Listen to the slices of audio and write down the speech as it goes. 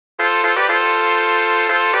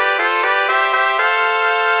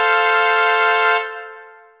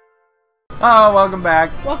Oh, welcome back.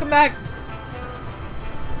 Welcome back.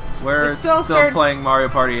 We're still playing Mario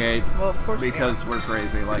Party 8. Well, of course because we're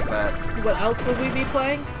crazy like that. What else would we be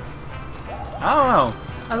playing? I don't know.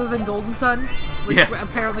 Other than Golden Sun, which Yeah.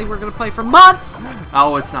 apparently we're going to play for months.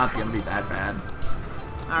 Oh, it's not going to be that bad.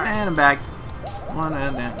 Alright. And I'm back.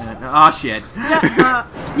 Oh, shit. Yeah,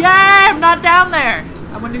 yay! I'm not down there.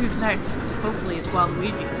 I wonder who's next. Hopefully it's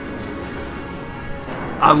Luigi.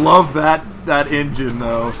 I love that engine,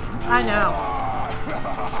 though. I know.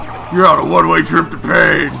 You're on a one-way trip to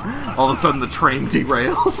pain. All of a sudden, the train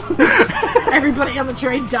derails. Everybody on the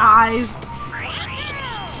train dies.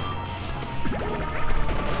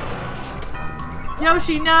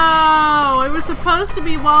 Yoshi, no! It was supposed to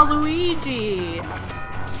be Waluigi.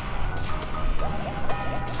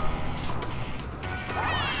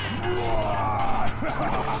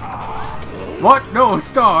 What? No, a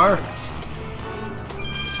star?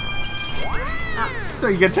 So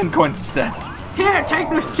you get 10 coins instead. Here, take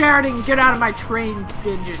this charity and get out of my train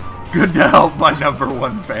engine. Good to help my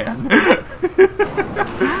 #1 fan.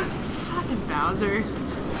 Fucking Bowser.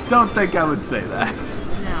 Don't think I would say that.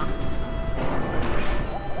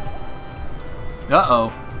 No.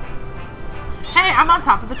 Uh-oh. Hey, I'm on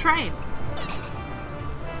top of the train.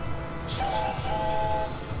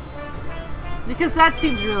 Because that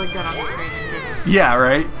seems really good on the train engine. Yeah,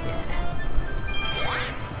 right?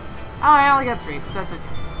 Oh, I only got 3. That's okay.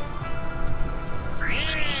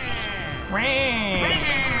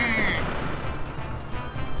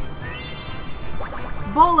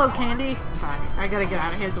 Bolo candy. Fine, I gotta get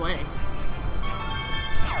out of his way.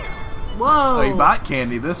 Whoa! Oh, you bought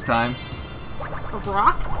candy this time. Of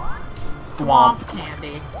rock? Thwomp.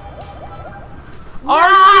 Candy. Are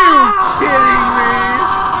you kidding me?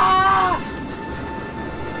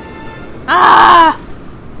 Ah!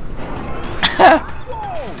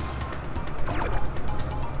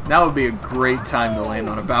 That would be a great time to land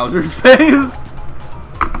on a Bowser's face.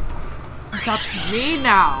 It's up to me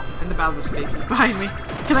now. And the Bowser space is behind me.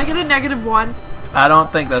 Can I get a -1? I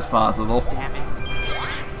don't think that's possible. Damn it.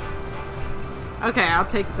 Okay, I'll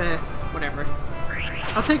take the... whatever.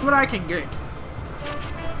 I'll take what I can get.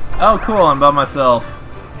 Oh, cool, I'm by myself.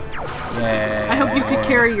 Yay. I hope you can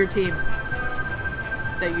carry your team.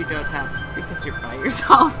 That you don't have, because you're by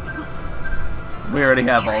yourself. We already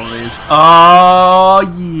have all of these. Oh,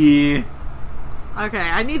 yeah. Okay,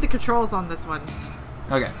 I need the controls on this one.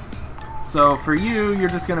 Okay. So, for you, you're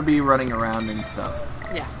just going to be running around and stuff.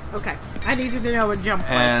 Yeah, okay. I needed to know what jump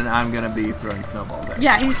was. And I'm going to be throwing snowballs at you.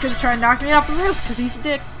 Yeah, he's going to try and knock me off the roof, because he's a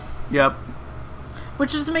dick. Yep.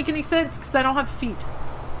 Which doesn't make any sense, because I don't have feet.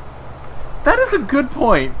 That is a good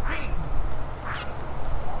point.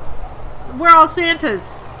 We're all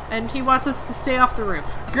Santas, and he wants us to stay off the roof.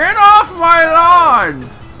 Get off my lawn!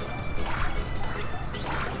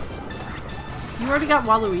 You already got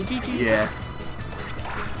Waluigi, Jesus? Yeah.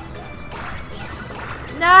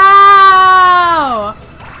 No!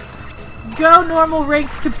 Go normal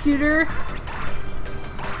ranked computer.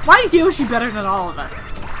 Why is Yoshi better than all of us?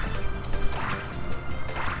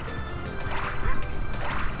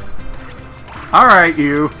 Alright,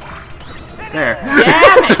 you. There.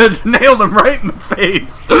 Damn it! Nailed him right in the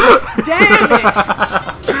face. Damn it!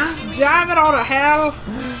 Damn it all to hell!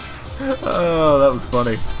 Oh, that was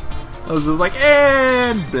funny. I was just like,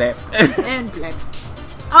 and blip. And blip.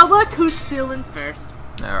 Oh, look who's still in first.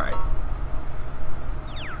 Alright.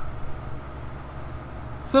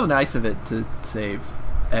 So nice of it to save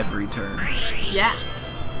every turn. Yeah.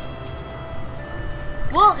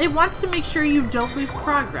 Well, it wants to make sure you don't lose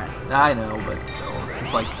progress. I know, but still, it's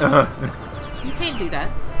just like, You can't do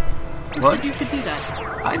that. Who What? said you could do that?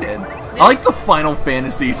 I did. I like the Final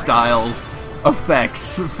Fantasy style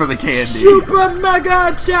effects for the candy. Super Mega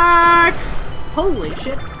Attack! Holy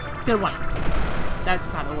shit. Get a 1.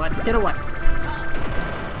 That's not a 1. Get a 1.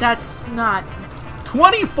 That's not...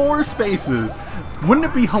 24 spaces! Wouldn't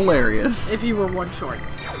it be hilarious? If you were 1 short.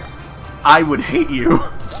 I would hate you.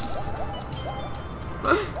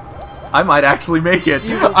 I might actually make it.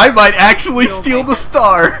 I might actually steal the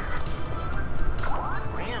star.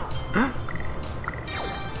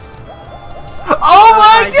 Oh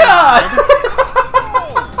my god!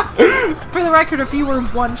 For the record, if you were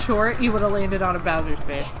 1 short, you would have landed on a Bowser's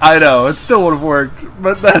face. I know, it still would have worked,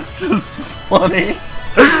 but that's just funny.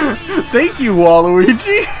 Thank you,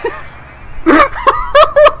 Waluigi.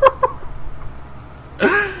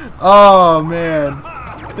 Oh man.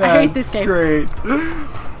 That's I hate this game. Great. Remember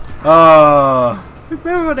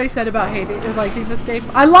what I said about liking this game?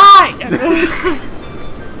 I lied!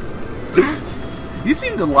 You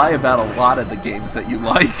seem to lie about a lot of the games that you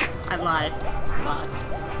like. I lied. A lot.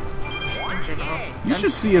 in general. You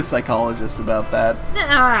should see a psychologist about that.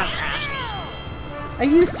 I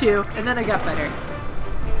used to, and then I got better.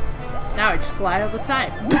 Now I just lie all the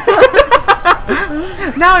time.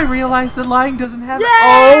 Now I realize that lying doesn't have... Yay!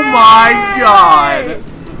 Oh my god!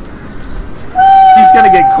 He's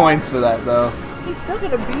gonna get coins for that, though. He's still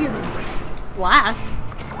gonna be in last.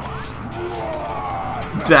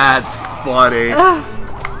 That's funny.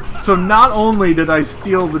 So not only did I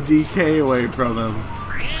steal the DK away from him,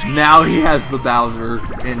 now he has the Bowser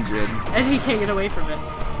engine. And he can't get away from it.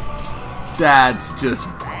 That's just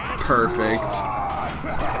perfect.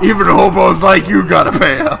 Even hobos like you gotta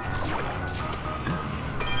pay up.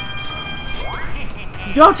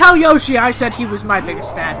 Don't tell Yoshi I said he was my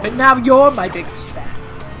biggest fan, but now you're my biggest fan.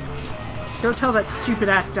 Don't tell that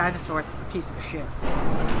stupid-ass dinosaur piece of shit.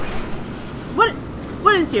 What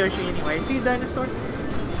is Yoshi anyway? Is he a dinosaur?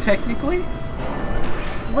 Technically?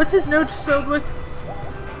 What's his note filled with?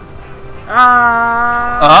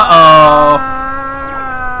 Uh-oh.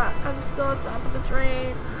 I'm still on top of the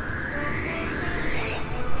train.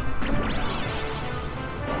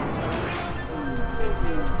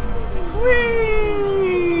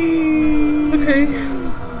 Whee! Okay.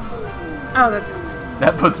 Oh, that's it.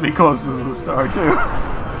 That puts me closer to the star, too.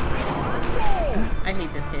 I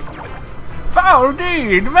hate this game. Foul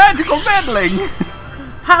deed! Magical meddling!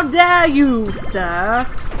 How dare you, sir?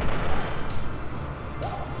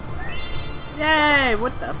 Yay!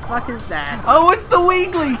 What the fuck is that? Oh, it's the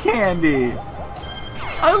Wiggly candy!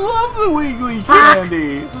 I love the Wiggly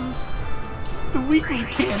candy! The Wiggly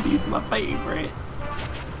candy's my favorite.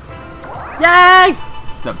 Yay!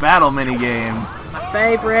 It's a battle minigame. My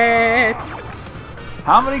favorite.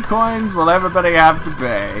 How many coins will everybody have to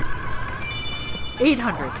pay?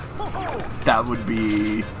 800. That would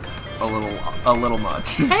be a little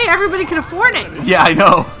much. Hey, everybody can afford it. Yeah, I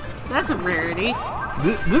know. That's a rarity.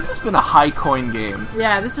 This has been a high coin game.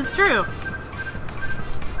 Yeah, this is true.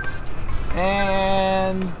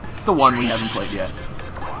 And the one we haven't played yet.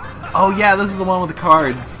 Oh yeah, this is the one with the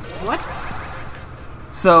cards. What?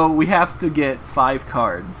 So we have to get 5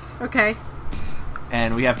 cards. Okay.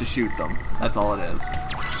 And we have to shoot them. That's all it is.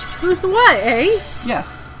 With what, eh? Yeah,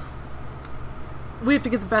 We have to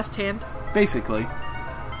get the best hand. basically.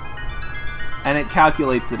 And it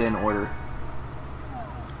calculates it in order.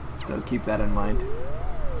 So keep that in mind.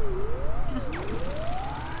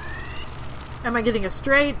 Am I getting a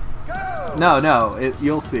straight? No,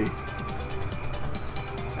 you'll see.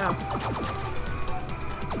 Oh.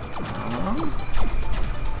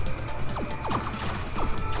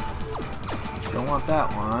 Don't want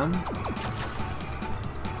that one.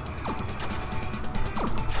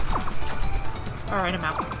 Alright, I'm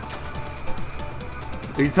out.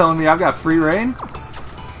 Are you telling me I've got free reign?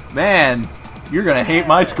 Man, you're gonna hate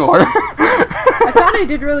my score. I thought I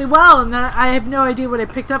did really well, and then I have no idea what I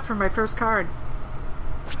picked up for my first card.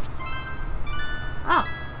 Oh.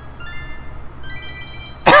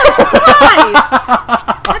 Nice!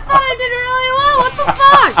 I thought I did really well, what the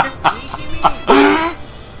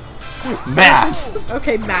fuck? Math!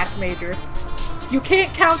 Okay, math major. You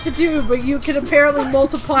can't count to 2, but you can apparently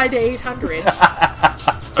multiply to 800.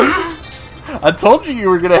 I told you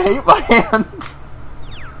were gonna hate my hand.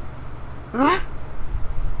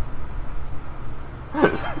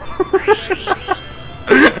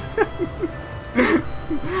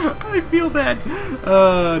 I feel bad.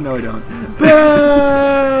 No I don't.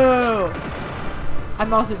 Boo!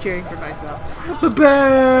 I'm also cheering for myself.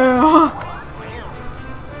 Boo!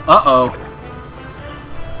 Uh-oh.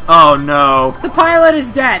 Oh no. The pilot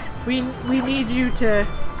is dead. We need you to...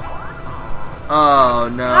 Oh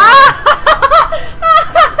no.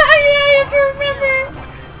 Yeah, you have to remember.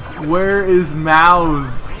 Where is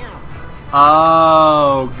Mouse?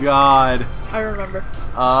 Oh god. I remember.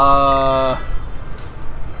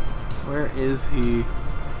 Where is he?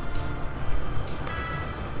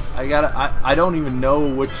 I don't even know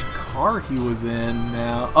which car he was in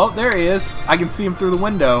now. Oh, there he is. I can see him through the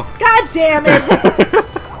window. God damn it!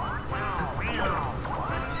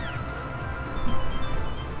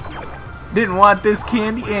 Didn't want this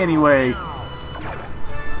candy anyway.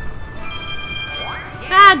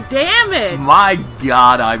 God damn it! My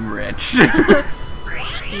god, I'm rich. You're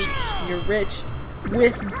rich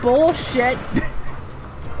with bullshit.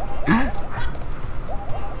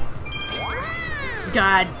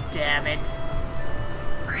 God damn it.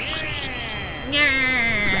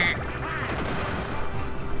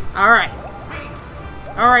 Alright.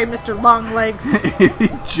 Alright, Mr. Longlegs. He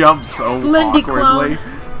jumps so Slendy awkwardly. clone.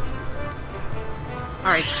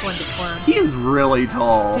 Alright, Slendy clone. He is really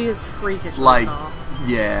tall. He is freakishly Like, tall.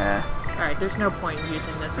 yeah. Alright, there's no point in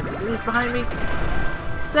using this. Who's behind me?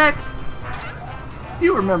 Sex!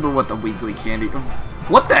 You remember what the weekly candy...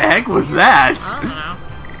 What the heck was that? I don't know.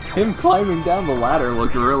 Him climbing down the ladder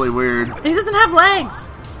looked really weird. He doesn't have legs!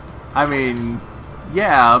 I mean,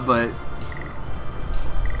 yeah, but...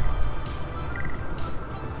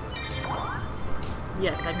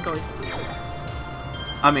 Yes, I'm going to do this.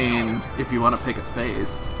 I mean, if you want to pick a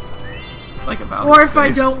space. Like a Bowser Or if space. I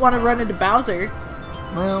don't want to run into Bowser.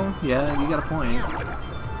 Well, yeah, you got a point.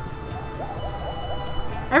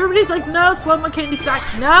 Everybody's like, no, slow-mo candy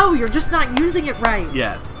sucks. No, you're just not using it right.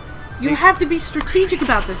 Yeah. You have to be strategic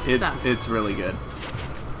about this stuff. It's really good.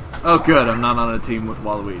 Oh, good, I'm not on a team with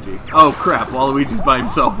Waluigi. Oh, crap, Waluigi's by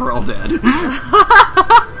himself, we're all dead.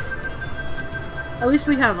 At least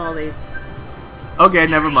we have all these. Okay,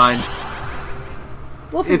 never mind.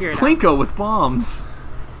 We'll figure It's it out. Plinko with bombs.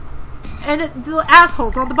 And the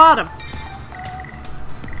assholes on the bottom.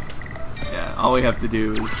 Yeah, all we have to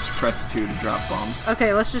do is press 2 to drop bombs.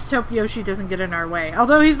 Okay, let's just hope Yoshi doesn't get in our way.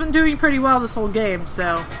 Although he's been doing pretty well this whole game,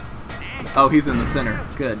 so... Oh, he's in the center.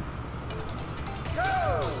 Good.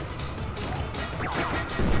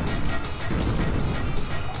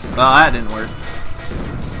 Well, that didn't work.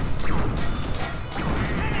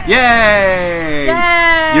 Yay!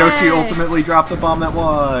 Yay! Yoshi ultimately dropped the bomb that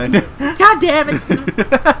won. God damn it!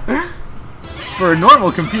 For a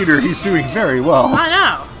normal computer, he's doing very well. I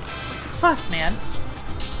know. Fuck, man.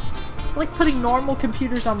 It's like putting normal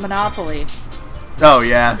computers on Monopoly. Oh,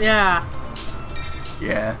 yeah. Yeah.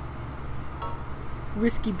 Yeah.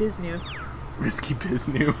 Risky Biznew. Risky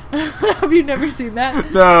Biznew. Have you never seen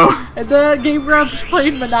that? No. And the Game Grumps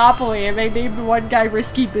played Monopoly, and they named one guy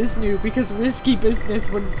Risky Biznew because Risky Business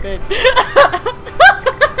wouldn't fit.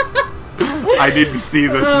 I need to see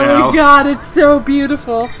this Oh now. my god, it's so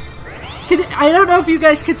beautiful. I don't know if you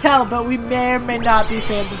guys could tell, but we may or may not be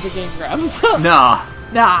fans of the Game Grumps. Nah.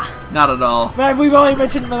 Nah. Not at all. But we've only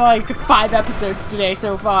mentioned them like 5 episodes today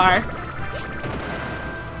so far.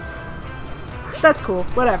 That's cool.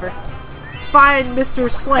 Whatever. Fine, Mr.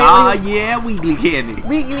 Slightly. Ah, yeah, Wiggly Candy.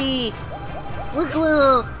 Wiggly.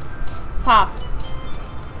 Wiggle. Pop.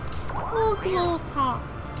 Wiggle pop.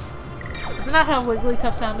 Isn't that how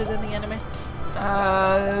Wigglytuff sounded in the anime?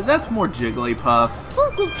 That's more Jigglypuff.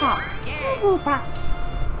 Wiggle pop. Wiggle pop.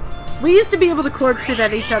 We used to be able to chord shit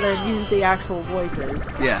at each other and use the actual voices.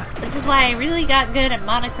 Yeah. Which is why I really got good at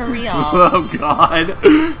Monica Real. Oh, God.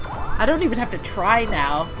 I don't even have to try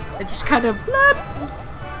now. It just kind of...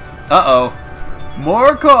 Uh-oh.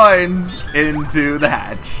 More coins into the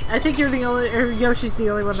hatch. I think you're the only... Or Yoshi's the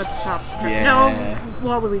only one at the top. Yeah. No,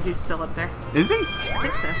 Waluigi's still up there. Is he? I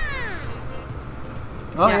think so.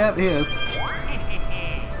 Oh, Yeah. yeah, he is.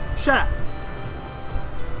 Shut up.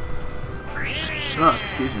 Oh,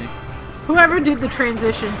 excuse me. Whoever did the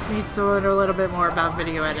transitions needs to learn a little bit more about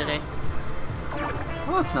video editing.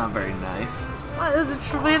 Well, that's not very nice. Well, the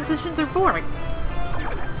transitions are boring.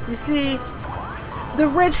 You see, the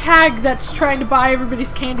rich hag that's trying to buy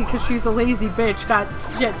everybody's candy because she's a lazy bitch got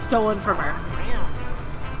shit stolen from her.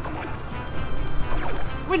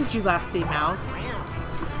 When did you last see Mouse?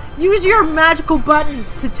 Use your magical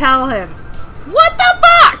buttons to tell him. What the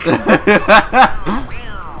fuck?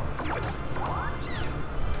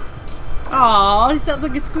 Aw, he sounds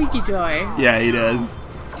like a squeaky toy. Yeah, he does.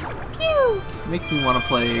 Pew! Makes me want to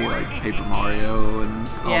play, like, Paper Mario and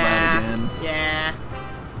all that again. Yeah.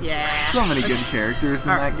 Yeah. So many good characters in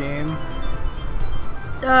that game.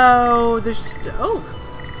 Oh, there's... Oh,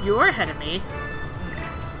 you're ahead of me. You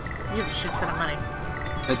have a shit ton of money.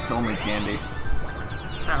 It's only candy.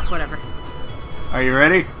 Oh, whatever. Are you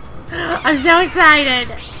ready? I'm so excited!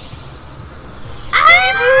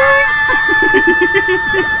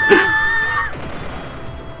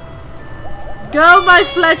 Go, my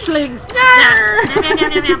fletchlings!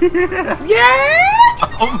 Yeah!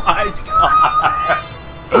 Oh my god!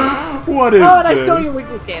 What is Oh, and I this? stole your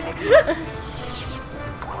Wiggly candy.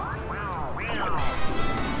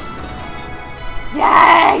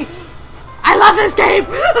 Yay! I love this game!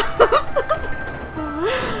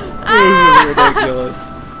 This is ridiculous.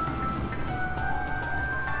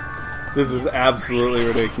 This is absolutely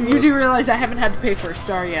ridiculous. You do realize I haven't had to pay for a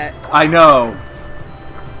star yet. I know.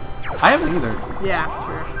 I haven't either. Yeah,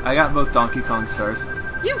 sure. I got both Donkey Kong stars.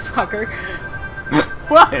 You fucker.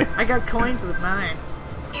 What? I got coins with mine.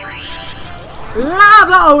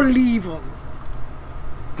 Lava Olive.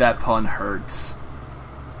 That pun hurts.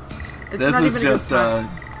 It's This not is even just a good a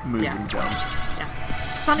pun. move Yeah. and jump.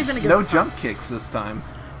 Yeah. It's not even a good No pun. jump kicks this time.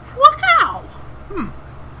 Wow!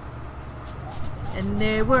 And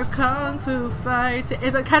they were kung fu fights.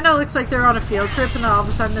 It kind of looks like they're on a field trip, and then all of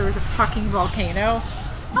a sudden there was a fucking volcano.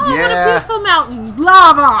 Oh, what a Yeah. peaceful mountain!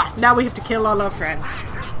 Lava! Now we have to kill all our friends.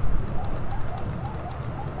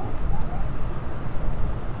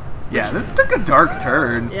 Yeah, this took a dark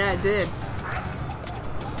turn. Yeah, it did.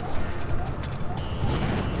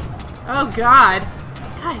 Oh, God.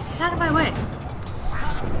 Guys, get out of my way.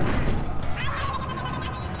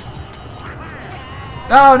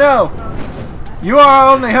 Oh, no! You are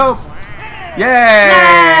our only hope! Yay!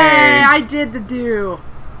 Yay! I did the do.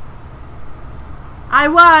 I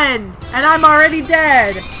won! And I'm already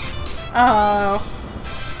dead! Oh.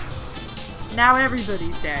 Now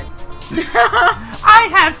everybody's dead. I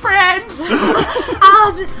have friends!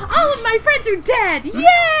 all of my friends are dead! Yay!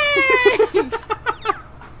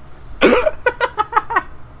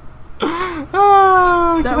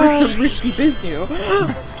 Oh, that was some risky business.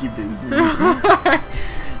 Risky business.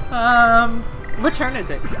 What turn is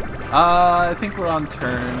it? I think we're on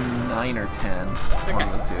turn 9 or 10. Okay. One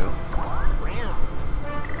of the two.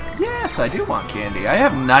 Yes, I do want candy. I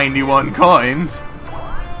have 91 coins.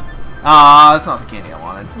 That's not the candy I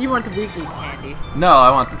wanted. You want the weekly candy. No, I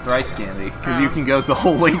want the thrice candy. Because you can go the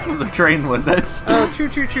whole length of the train with it. Oh, true.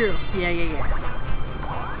 Yeah.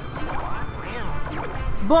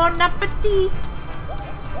 Bon appetit!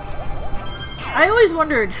 I always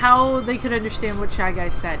wondered how they could understand what Shy Guy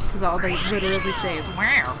said, because all they literally say is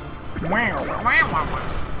wow.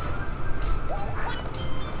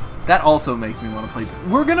 That also makes me want to play...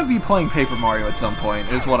 We're going to be playing Paper Mario at some point,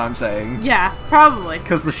 is what I'm saying. Yeah, probably.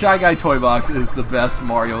 Because the Shy Guy Toy Box is the best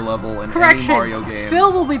Mario level in any Mario game.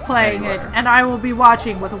 Phil will be playing anywhere. it, and I will be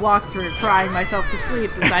watching with a walkthrough, crying myself to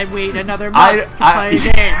sleep as I wait another month to play a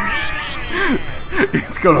game.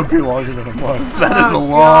 It's gonna be longer than a month. That is a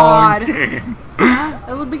long game.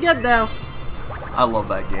 It'll be good, though. I love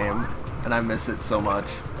that game, and I miss it so much.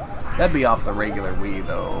 That'd be off the regular Wii,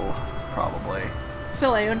 though, probably.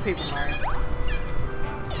 Phil, I own Paper Mario.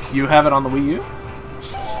 You have it on the Wii U?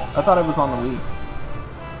 I thought it was on the Wii.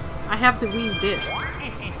 I have the Wii disc.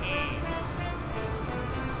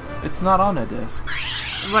 It's not on a disc.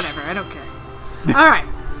 Whatever, I don't care. Alright.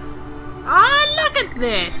 Ah, look at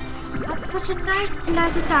this! That's such a nice,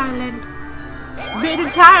 pleasant island. Made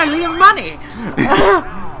entirely of money.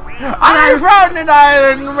 I found an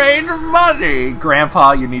island made of money.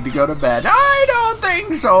 Grandpa, you need to go to bed. I don't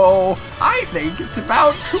think so. I think it's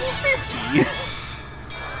about 2:50.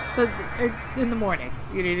 In the morning,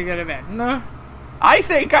 you need to go to bed. No. I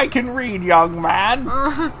think I can read, young man.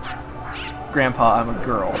 Grandpa, I'm a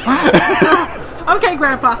girl. Okay,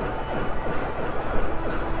 Grandpa.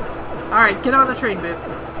 Alright, get on the train, babe.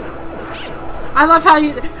 I love how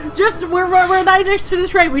you... We're right next to the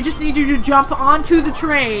train. We just need you to jump onto the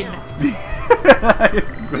train. I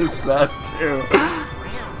missed that, too.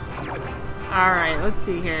 Alright, let's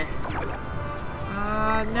see here.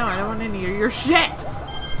 No, I don't want any of your shit.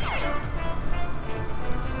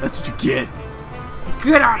 That's what you get.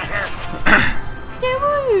 Get out of here.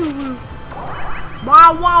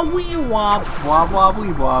 Wah wah wee wah. Wah wah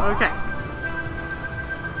wee wah. Okay.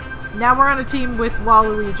 Now we're on a team with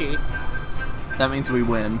Waluigi. That means we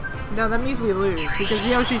win. No, that means we lose, because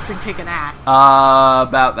Yoshi's been kicking ass.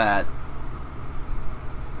 About that.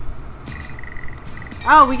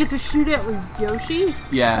 Oh, we get to shoot it with Yoshi?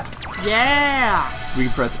 Yeah. Yeah! We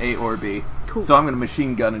can press A or B. Cool. So I'm going to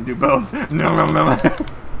machine gun and do both. No.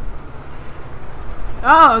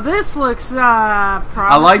 Oh, this looks, promising.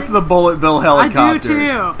 I like the Bullet Bill helicopter. I do,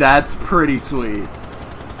 too. That's pretty sweet.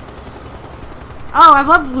 Oh, I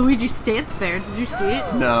love Luigi's stance there. Did you see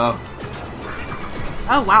it? No.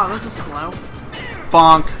 Oh, wow, this is slow.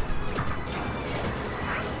 Bonk.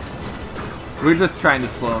 We're just trying to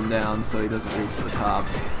slow him down so he doesn't reach the top.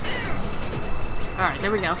 Alright,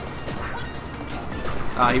 there we go.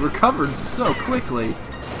 He recovered so quickly.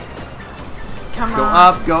 Come Go on.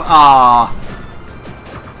 up, go... Ah.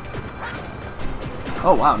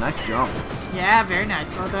 Oh, wow, nice jump. Yeah, very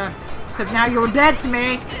nice. Well done. Except now you're dead to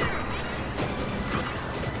me.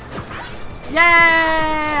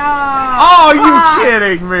 Yay! Oh, you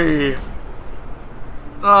kidding me?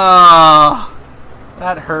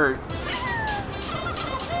 That hurt.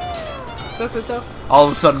 Does it though? All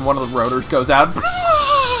of a sudden, one of the rotors goes out.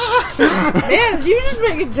 Man, you just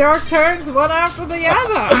making dark turns one after the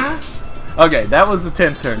other. Okay, that was the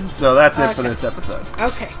 10th turn, so that's it for this episode.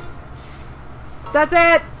 Okay. That's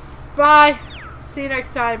it. Bye. See you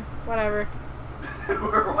next time. Whatever.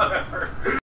 Whatever.